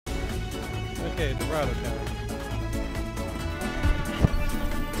Okay, Dorado down.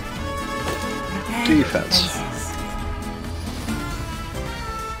 Defense.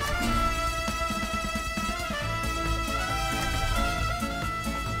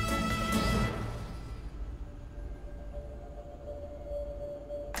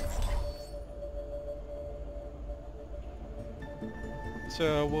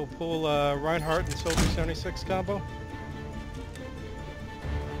 So we'll pull Reinhardt and Soldier 76 combo.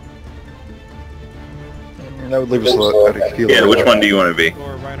 That would leave us out of healer. Yeah, which one do you want to be?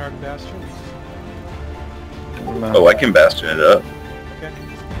 Or Reinhardt and Bastion. Oh, I can Bastion it up. Okay.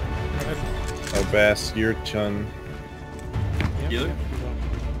 Go ahead. Oh, Bass, your chun. Yep.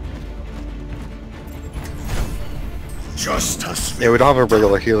 Justice. Yeah, we don't have a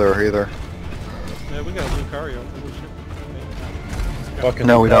regular healer either. Yeah, we got Lucario. Fucking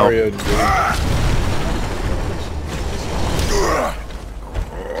No, we don't. Lucario, dude.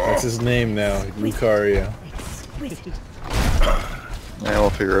 That's his name now, Lucario. Yeah, we'll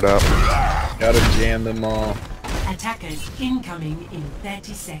figure it out. Gotta jam them all. Attackers incoming in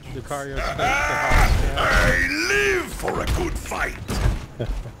 30 seconds. Lucario spent the house. I live for a good fight.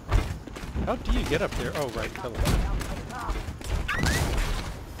 How do you get up there? Oh, right, kill him.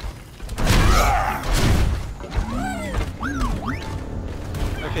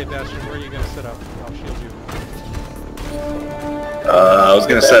 Okay, Bastion, where are you going to set up? I'll shield you. I was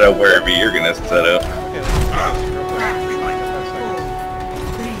gonna set up wherever you're gonna set up. Okay, let's do this real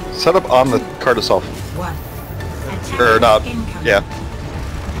quick. Set up on the card itself. One. Or not. Incoming. Yeah.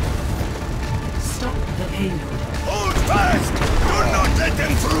 Stop the payload. Hold fast. Do not let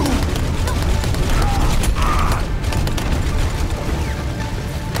them through.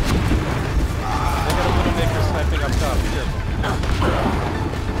 They got a little maker sniping up top. Here.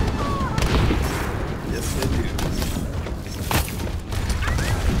 Yes, they do.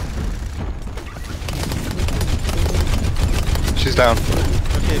 She's down.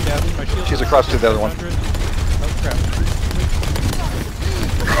 Okay, Bastion, my shield. She's across to the other one. 100. Oh, crap.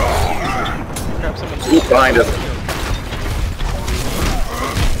 Crap, someone's Ooh, behind us.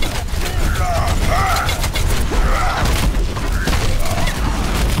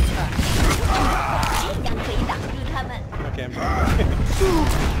 Okay, I'm done.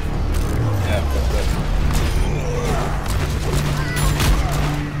 Yeah, fuck that.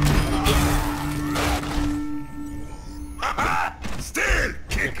 Still The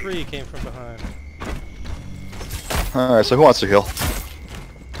kicking. Kree came from behind. Alright, so who wants to heal?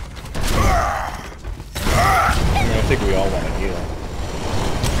 I mean, I think we all want to heal.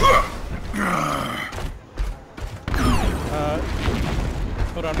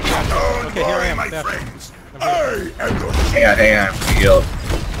 Hold on, Bastion. Okay, here I am, My Bastion. friends, I am the Hang on, heal.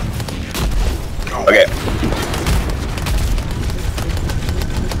 Okay.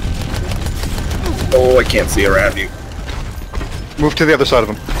 Oh, I can't see around you. Move to the other side of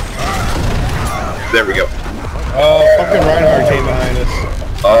him. There we go. Oh, fucking Reinhardt came behind us.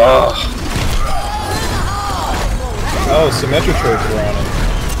 Oh, Oh, Symmetra Church were on him.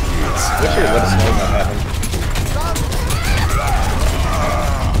 Wish you would let us know that happened.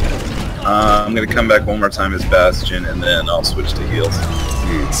 I'm gonna come back one more time as Bastion, and then I'll switch to heals.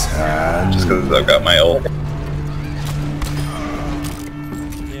 Just because I've got my ult.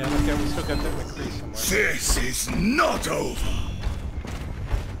 Yeah, okay, we still got that McCree somewhere. This is not over.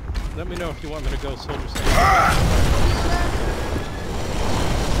 Let me know if you want me to go Soldier 76.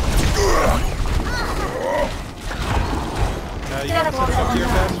 You want to set it up here,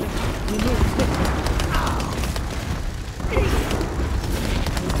 Bastion?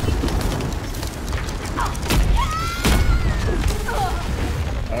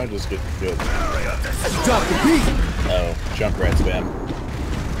 I'll just get good. Oh, jump rat spam.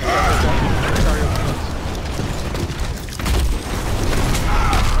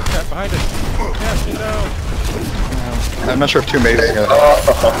 Okay, behind us. Bastion, no! I'm not sure if 2 mazes is gonna help.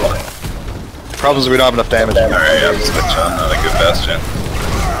 Problem is we don't have enough damage. Alright, I'm switching on not a good Bastion.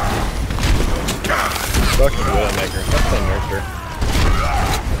 Fucking Widowmaker. Let's play Nurture.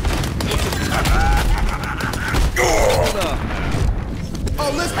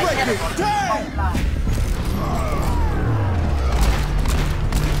 Oh, let's break it. Damn!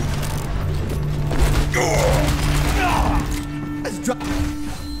 Let's drop.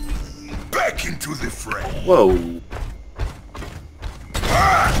 Back into the fray. Whoa.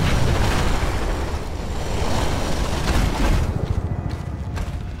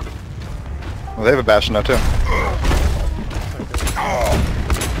 Well, they have a Bastion now too.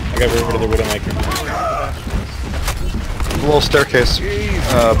 I got rid of the Widowmaker. A little staircase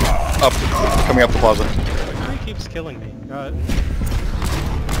up, coming up the plaza. McCree keeps killing me. Do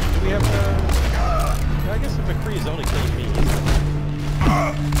we have McCree is only killing me.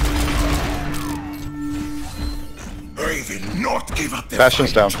 I will not give up the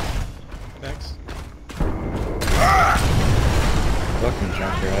Bastion's down. Thanks. Fucking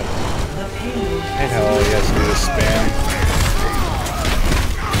Junkrat. The payload Hey, how all you guys do is spam.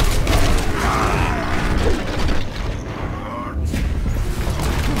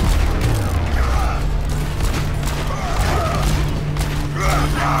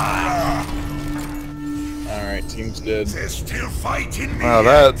 Alright, team's dead. They're still fighting me. Wow,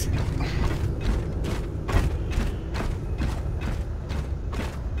 that...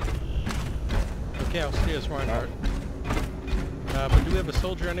 Okay, I'll stay as Reinhardt. But do we have a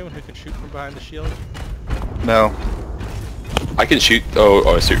soldier, anyone who can shoot from behind the shield? No. I can shoot.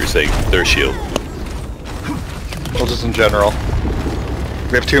 Oh, I see what you're saying. Their shield. Well, just in general.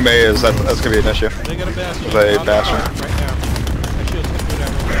 We have 2 Mays, that's gonna be an issue. They got a bastion. They on the bastion. front right now. That shield's gonna go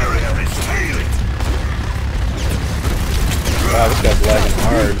down real fast. Barrier is failing. Wow, this guy's lagging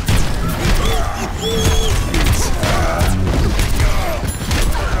hard.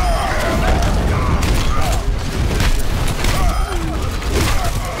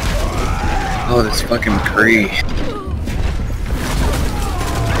 Oh, this fucking McCree.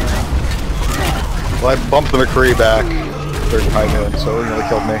 Well, I bumped the McCree back. They're behind me, so he nearly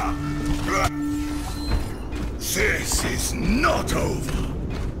killed me. This is not over.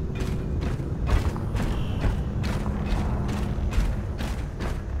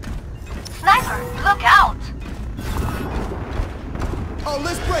 Sniper, look out! Oh,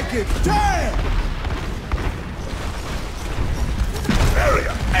 let's break it. Damn!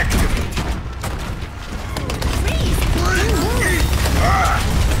 Barrier activated.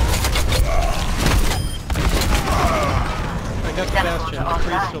 I got the bastion.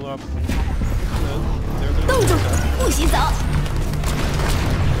 McCree's still up. They're losing. 冻住，不许走！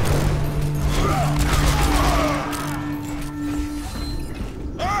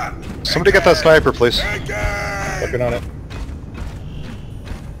 Somebody get that sniper, please. Working on it.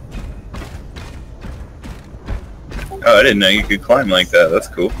 Oh, I didn't know you could climb like that. That's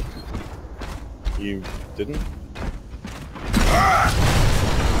cool. You didn't?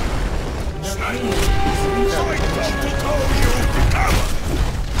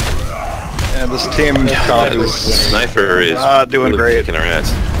 And this team comp is Sniper is doing really great. kicking our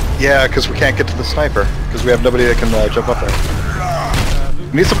ass. Yeah, because we can't get to the sniper because we have nobody that can jump up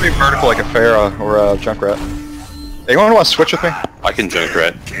there. We need somebody vertical like a Farah or a Junkrat. Anyone want to switch with me? I can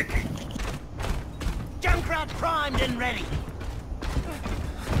Junkrat. Junkrat primed and ready.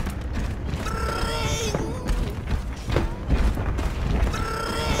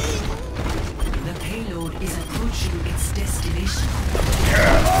 The payload is approaching its destination.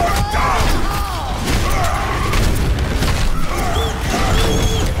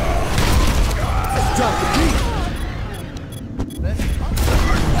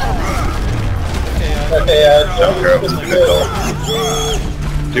 Junkrat was a good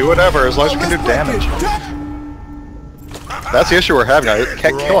call. Do whatever, as long as we can do damage. That's the issue we're having. I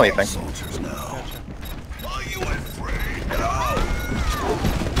can't kill anything. Soldiers now. Are you afraid? No.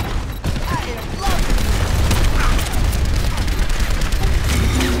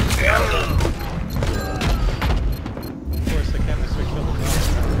 Of course, the chemistry killed the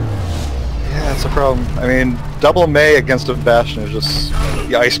Yeah, that's a problem. I mean, double May against a Bastion is just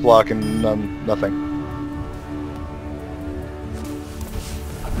the ice block and nothing.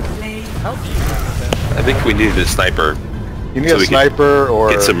 Play How do you run the bastion? I think we needed a sniper. You need So a we can sniper or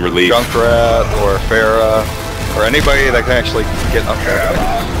get some relief. Junkrat or Farah or anybody that can actually get up there.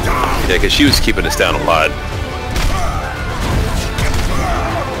 Yeah, because she was keeping us down a lot.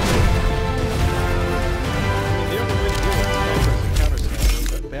 The only way to deal with sniper is a counter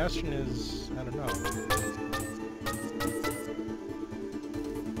sniper, but bastion is, I don't know.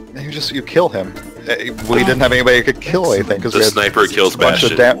 You kill him. We didn't have anybody who could kill anything because The we had sniper kills a bunch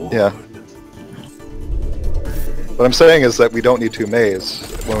of Bastion. yeah. What I'm saying is that we don't need 2 Mays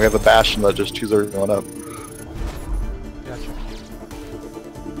when we have a Bastion that just chews everyone up. Gotcha.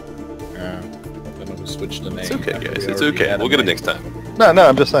 Then we'll switch the name. It's okay, after guys. we It's already okay. had a We'll get it name. next time. No,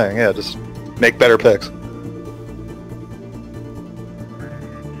 I'm just saying, yeah, just make better picks.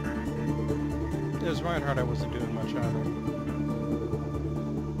 As Reinhardt, I wasn't doing much either.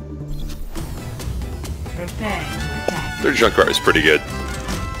 prepare to attack. Their Junkrat is pretty good.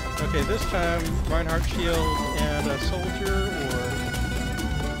 Okay, this time Reinhardt shield and a soldier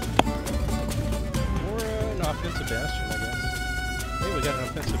or an offensive bastion, I guess. Maybe we got an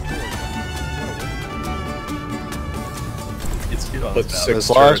offensive turret. Put 6 As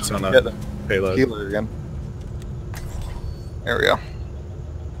long as turrets we on can a get the- Uh, payload. Healer again. There we go.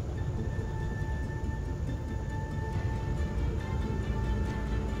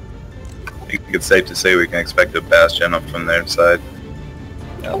 think it's safe to say we can expect a Bastion up from their side.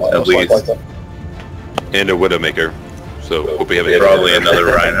 At least. And a Widowmaker. So hope we have a Probably another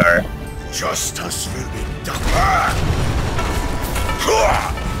Reinhardt. Justice will be done.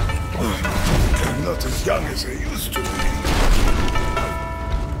 I'm not as young as I used to be.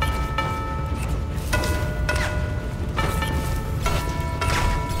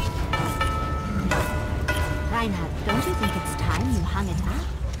 Reinhardt, don't you think it's time you hung it up?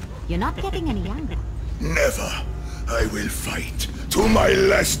 You're not getting any younger. Never. I will fight to my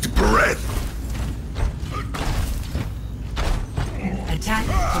last breath. Attack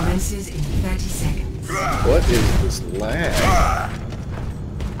commences in 30 seconds. What is this lag?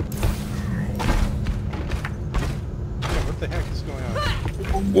 Yeah, what the heck is going on?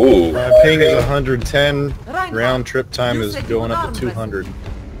 Whoa. My ping is 110. Round trip time is going up to 200.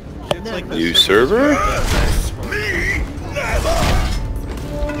 It's like the New server? Me? Never.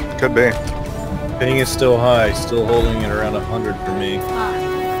 Could be. Ping is still high, still holding at around 100 for me. 5,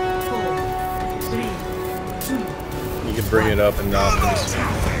 4, 3, 2. You can bring it up and down. I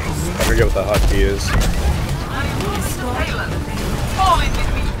forget what the hotkey is.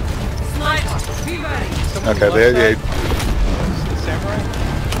 Okay, they Samurai?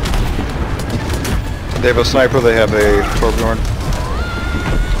 have a sniper, they have a Torbjorn.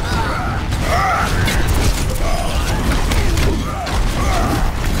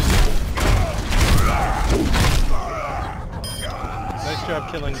 Nice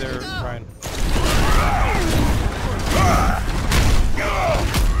job killing their Ryan.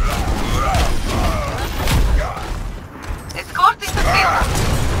 Escorting the field.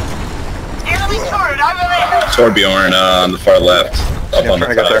 Enemy turret over there. Torbjorn on the far left. Up Yeah, on I'm the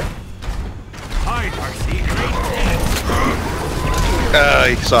trying to get there.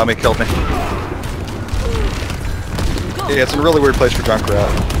 He saw me, killed me. Yeah, it's a really weird place for Junkrat.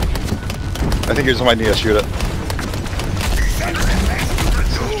 I think he just might need to shoot it.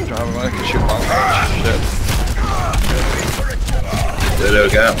 I can shoot long range. Shit. Widow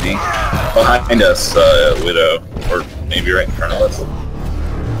got me. Behind us, Widow. Or maybe right in front of us.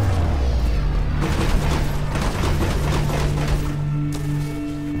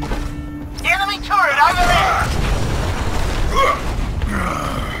 Enemy turret over there.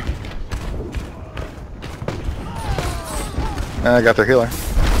 I got their healer.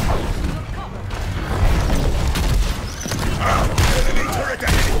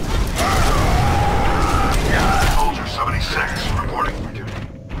 Soldier 76 reporting for duty.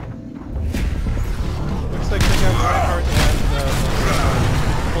 Looks like they got Reinhardt and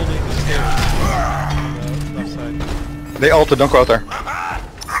holding the stairs on the left side. They ulted, don't go out there.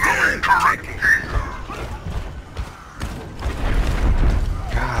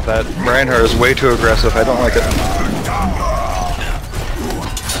 God, that Reinhardt is way too aggressive. I don't like it.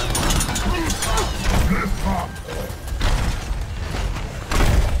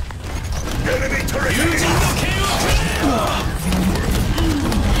 Enemy turret.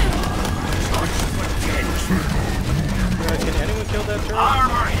 Can anyone kill that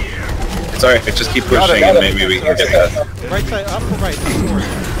turret? Sorry, just keep pushing and maybe we can get that. Right side, up or right? Forward.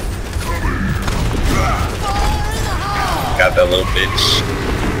 Got that little bitch.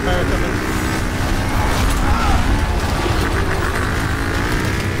 Fire coming.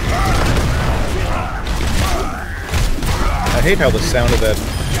 I hate how the sound of that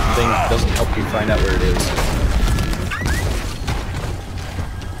thing doesn't help you find out where it is.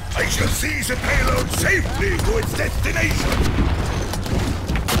 I shall seize the payload safely to its destination.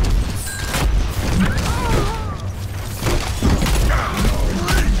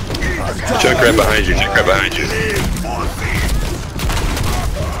 Check right behind you, check right behind you.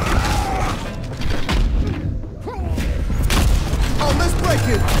 Oh, let's break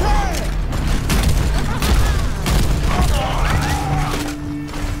it.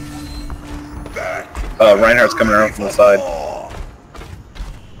 Reinhardt's coming around from the side.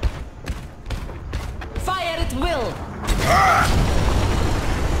 Fire at will!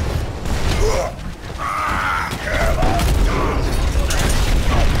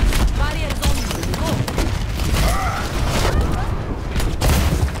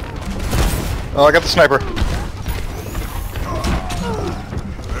 Oh, I got the sniper.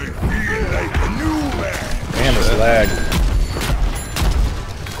 Man, this lag.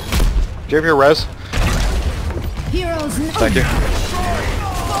 Do you have your res? Heroes Thank you.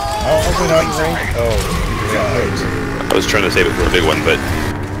 Oh, was it not in range? Oh, yeah. I was trying to save it for a big one, but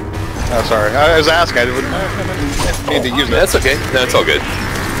Oh, sorry. I was asking. I didn't need to use it. that's okay. No, it's all good.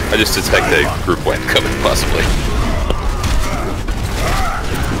 I just suspect a group wipe coming, possibly.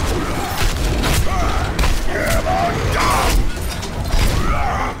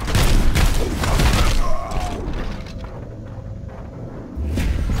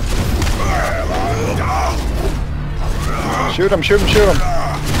 Shoot him, shoot him, shoot him!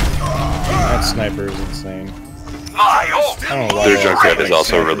 That sniper is insane. My ult! I don't know why. Their Junkrat is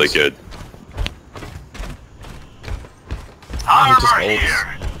also really good. Armor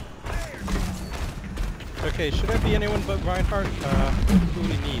here! Okay, should I be anyone but Reinhardt? Who do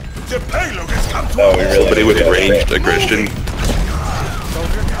we need? The payload has come to Oh, we really Somebody with ranged aggression.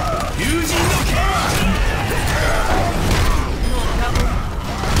 Soldier? using the car.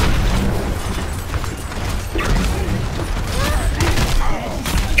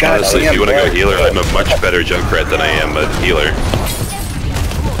 Honestly, if you want to go healer, I'm a much better Junkrat than I am a healer.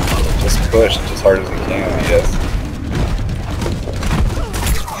 Just push as hard as we can, I guess.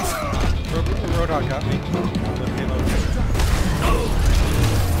 Roadhog got me. The payload.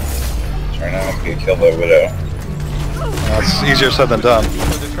 Trying not to get killed by Widow. It's easier said than done. So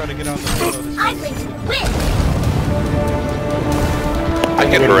they're trying to get on the payload. I'm going to win. I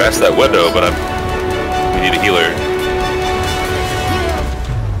can harass that Widow, but we need a healer.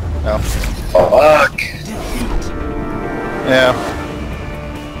 No. Fuck! Yeah.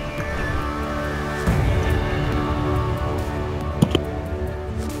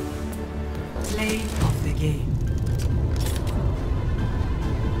 Play of the game.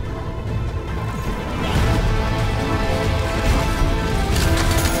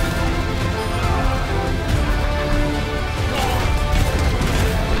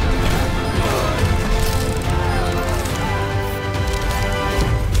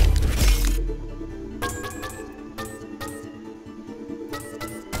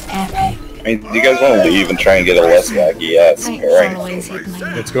 Epic. I mean, do you guys want to leave and try and get a less laggy ass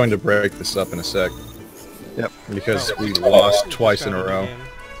Perrine? It's going to break this up in a sec. Yep. Because we lost twice in a row.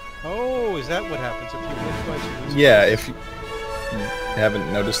 Oh, is that what happens if you win twice? You lose Yeah, twice? if you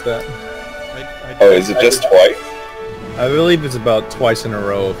haven't noticed that. I Oh, is it just twice? I believe it's about twice in a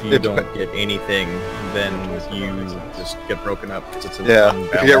row. If you It- don't get anything, then you just get broken up. 'Cause it's an Yeah.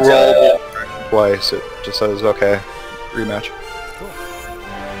 If you get unbalanced- rolled twice, it just says, okay, rematch.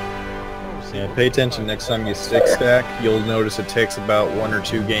 Yeah, pay attention next time you stick stack. You'll notice it takes about 1 or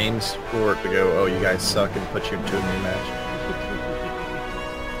 2 games for it to go, oh, you guys suck, and put you into a new match.